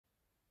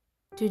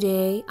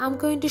Today I'm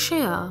going to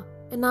share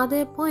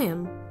another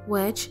poem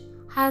which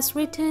has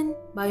written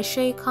by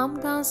Sheikh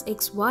Hamdan's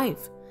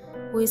ex-wife,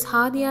 who is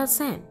Haadiya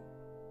Zen.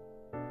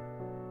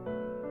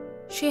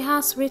 She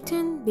has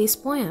written this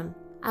poem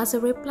as a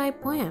reply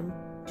poem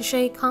to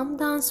Sheikh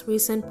Hamdan's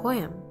recent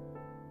poem.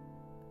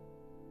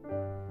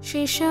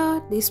 She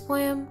shared this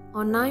poem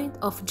on 9th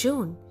of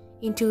June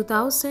in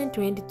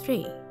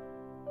 2023.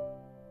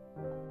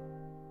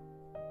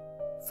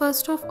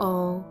 First of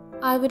all,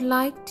 I would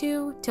like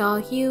to tell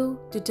you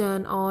to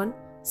turn on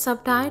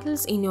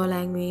subtitles in your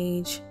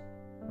language.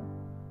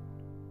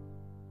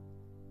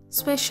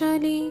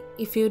 Especially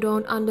if you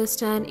don't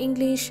understand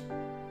English,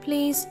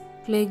 please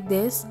click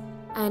this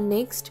and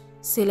next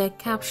select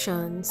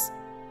captions.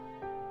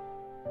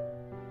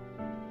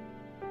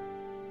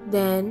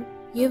 Then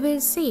you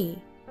will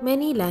see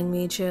many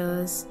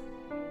languages.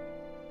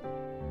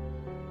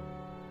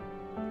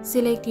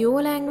 Select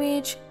your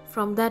language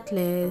from that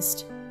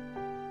list.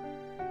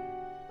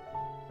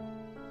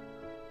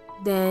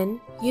 Then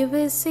you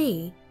will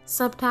see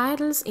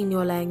subtitles in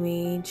your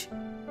language.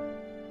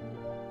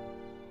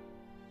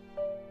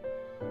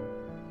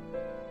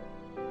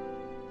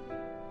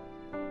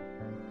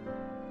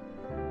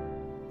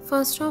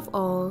 First of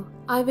all,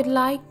 I would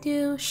like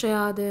to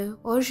share the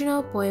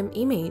original poem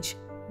image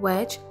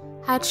which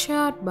had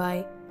shared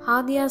by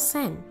Haadiya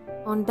Zen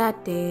on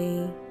that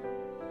day.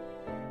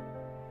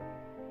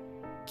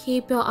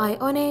 Keep your eye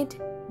on it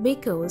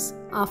because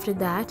after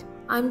that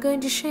I'm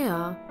going to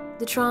share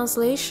the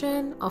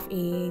translation of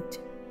it.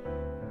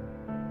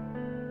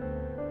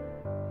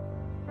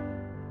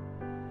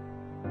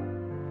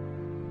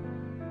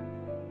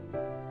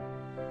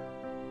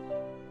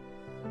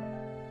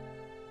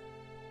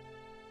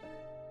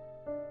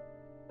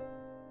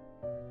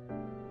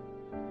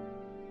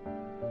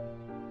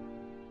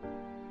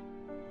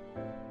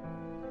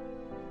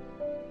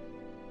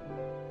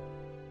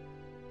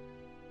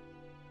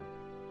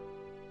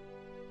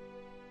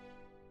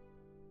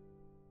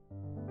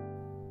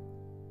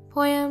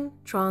 Poem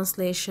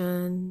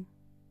translation.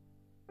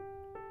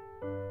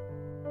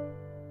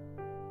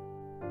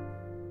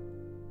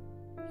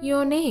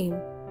 Your name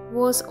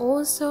was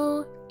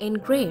also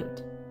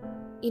engraved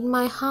in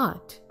my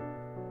heart.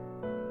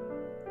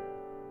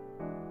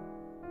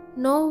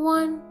 No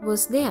one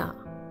was there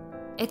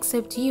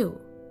except you.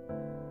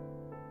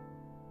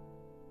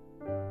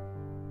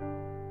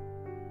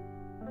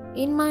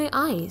 In my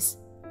eyes,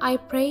 I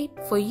prayed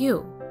for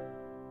you,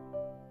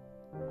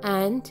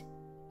 and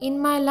in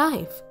my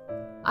life,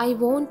 I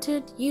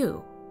wanted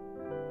you.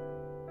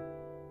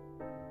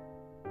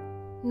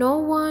 No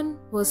one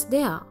was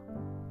there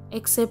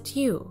except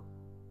you.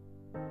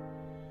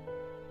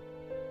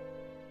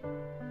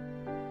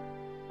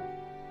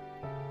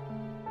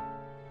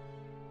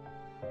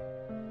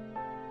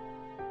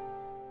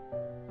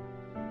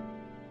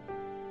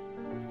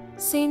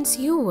 Since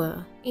you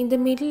were in the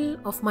middle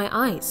of my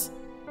eyes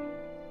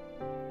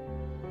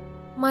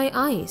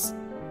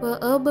were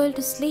able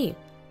to sleep,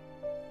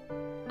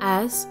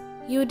 as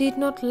you did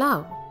not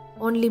love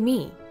only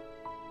me.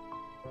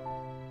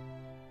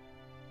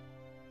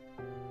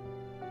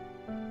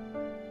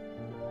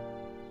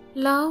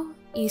 Love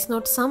is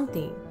not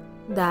something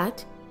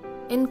that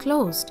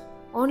enclosed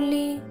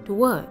only to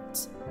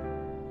words,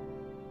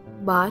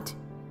 but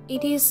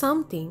it is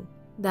something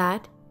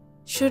that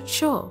should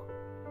show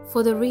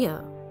for the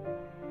real.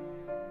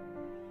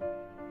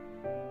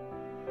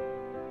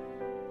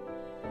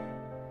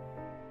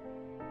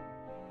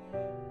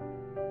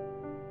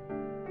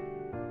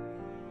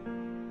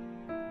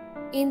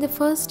 In the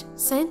first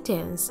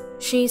sentence,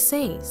 she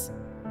says,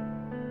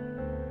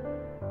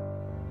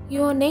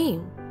 "Your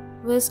name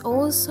was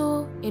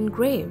also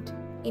engraved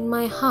in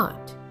my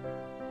heart.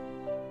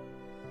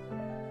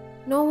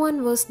 No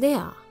one was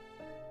there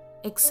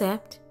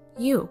except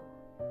you."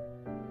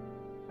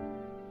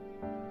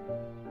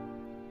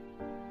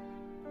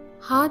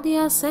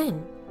 Haadiya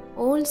Zen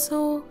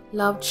also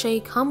loved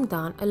Sheikh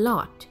Hamdan a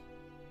lot.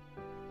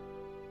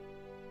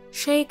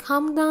 Sheikh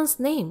Hamdan's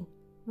name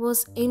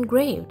was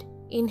engraved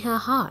in her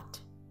heart.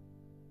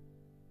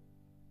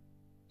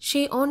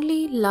 She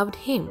only loved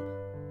him.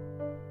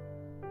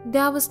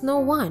 There was no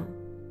one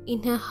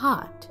in her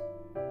heart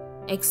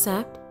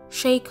except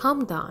Sheikh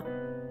Hamdan.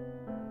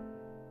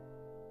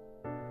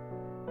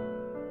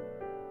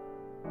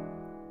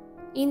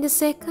 In the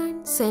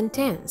second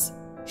sentence,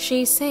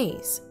 she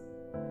says,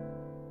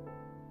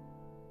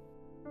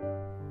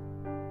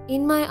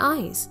 "In my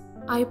eyes,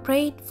 I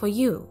prayed for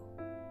you,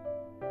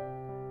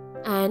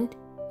 and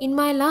in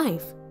my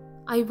life,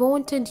 I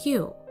wanted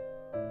you.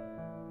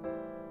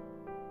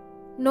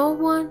 No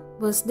one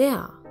was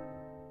there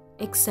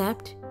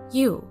except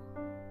you."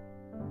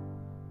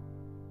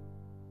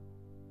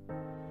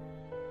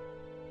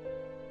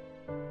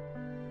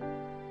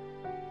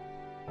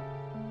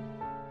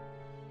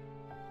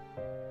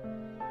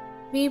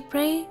 We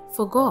pray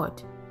for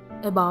God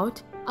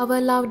about our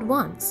loved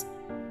ones,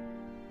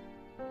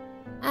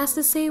 as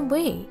the same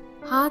way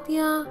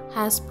Haadiya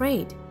has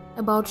prayed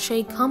about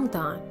Sheikh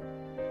Hamdan.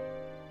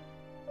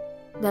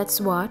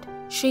 That's what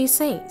she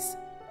says.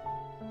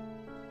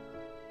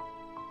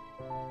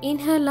 In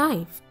her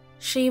life,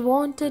 she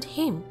wanted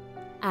him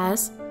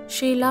as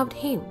she loved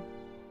him.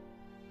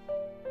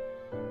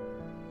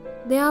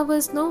 There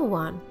was no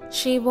one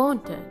she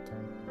wanted,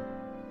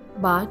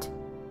 but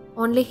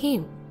only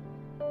him.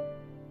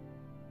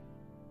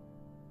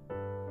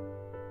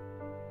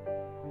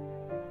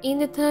 In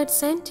the third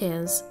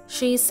sentence,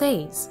 she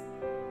says,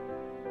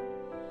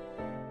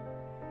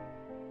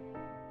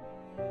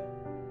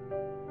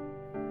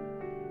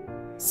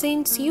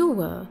 since you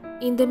were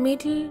in the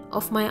middle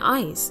of my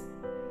eyes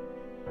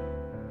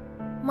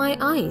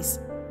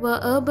were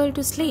able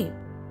to sleep,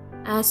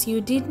 as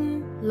you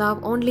didn't love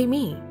only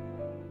me.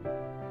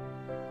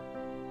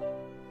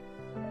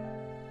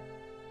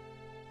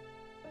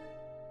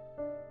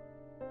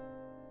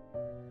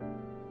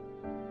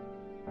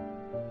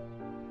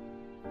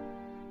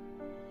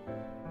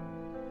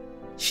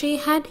 She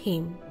had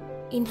him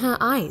in her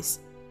eyes,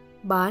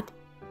 but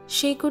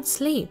she could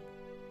sleep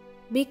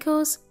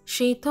because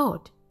she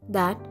thought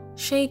that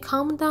Sheikh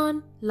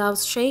Hamdan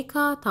loves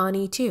Sheikha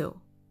Thani too.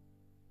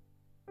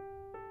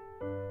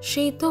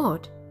 She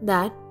thought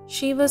that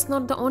she was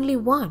not the only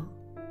one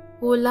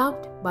who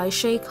loved by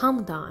Sheikh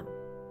Hamdan.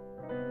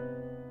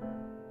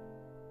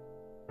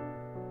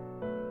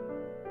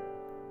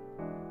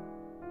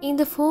 In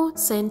the fourth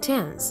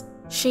sentence,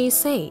 she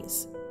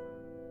says,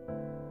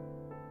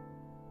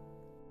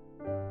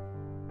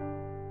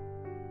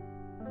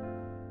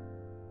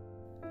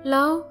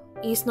 love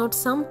is not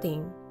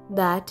something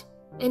that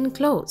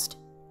enclosed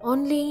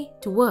only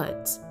to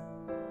words,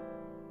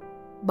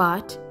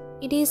 but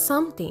it is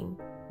something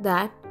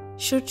that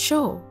should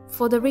show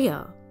for the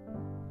rear.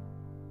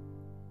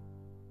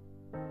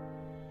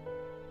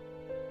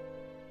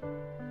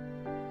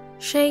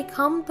 Sheikh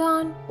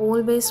Hamdan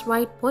always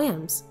write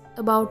poems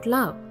about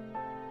love,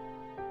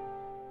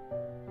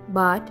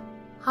 but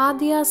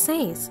Haadiya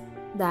says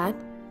that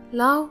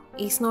love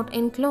is not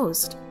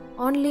enclosed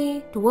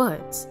only to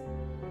words,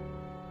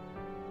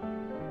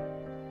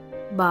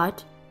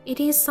 but it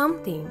is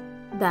something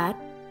that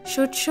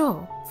should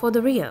show for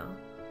the rear.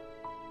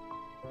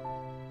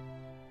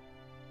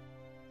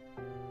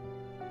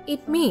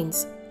 It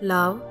means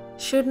love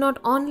should not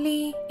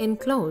only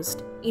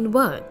enclosed in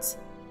words,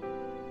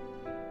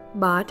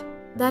 but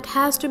that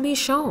has to be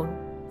shown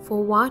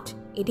for what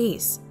it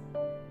is.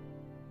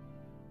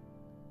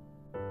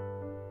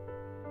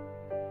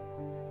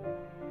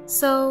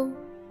 So,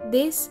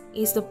 this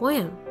is the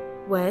poem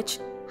which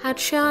had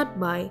shared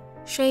by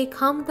Sheikh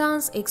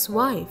Hamdan's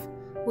ex-wife,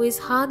 who is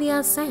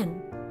Haadiya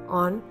Zen,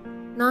 on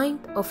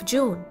 9th of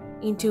June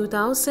in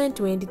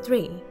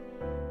 2023.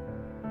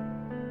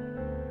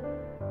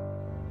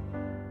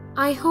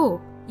 I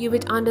hope you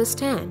would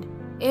understand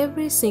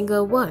every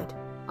single word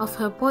of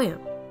her poem.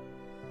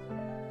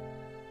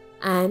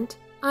 And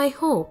I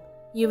hope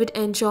you would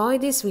enjoy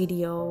this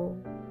video.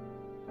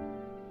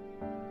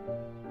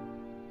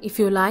 If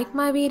you like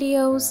my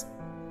videos,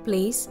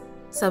 please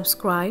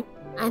subscribe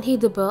and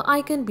hit the bell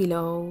icon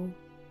below,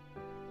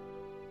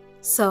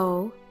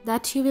 so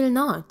that you will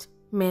not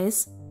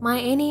miss my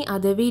any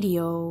other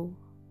video.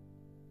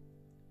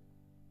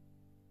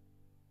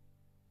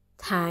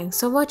 Thanks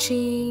for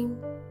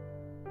watching.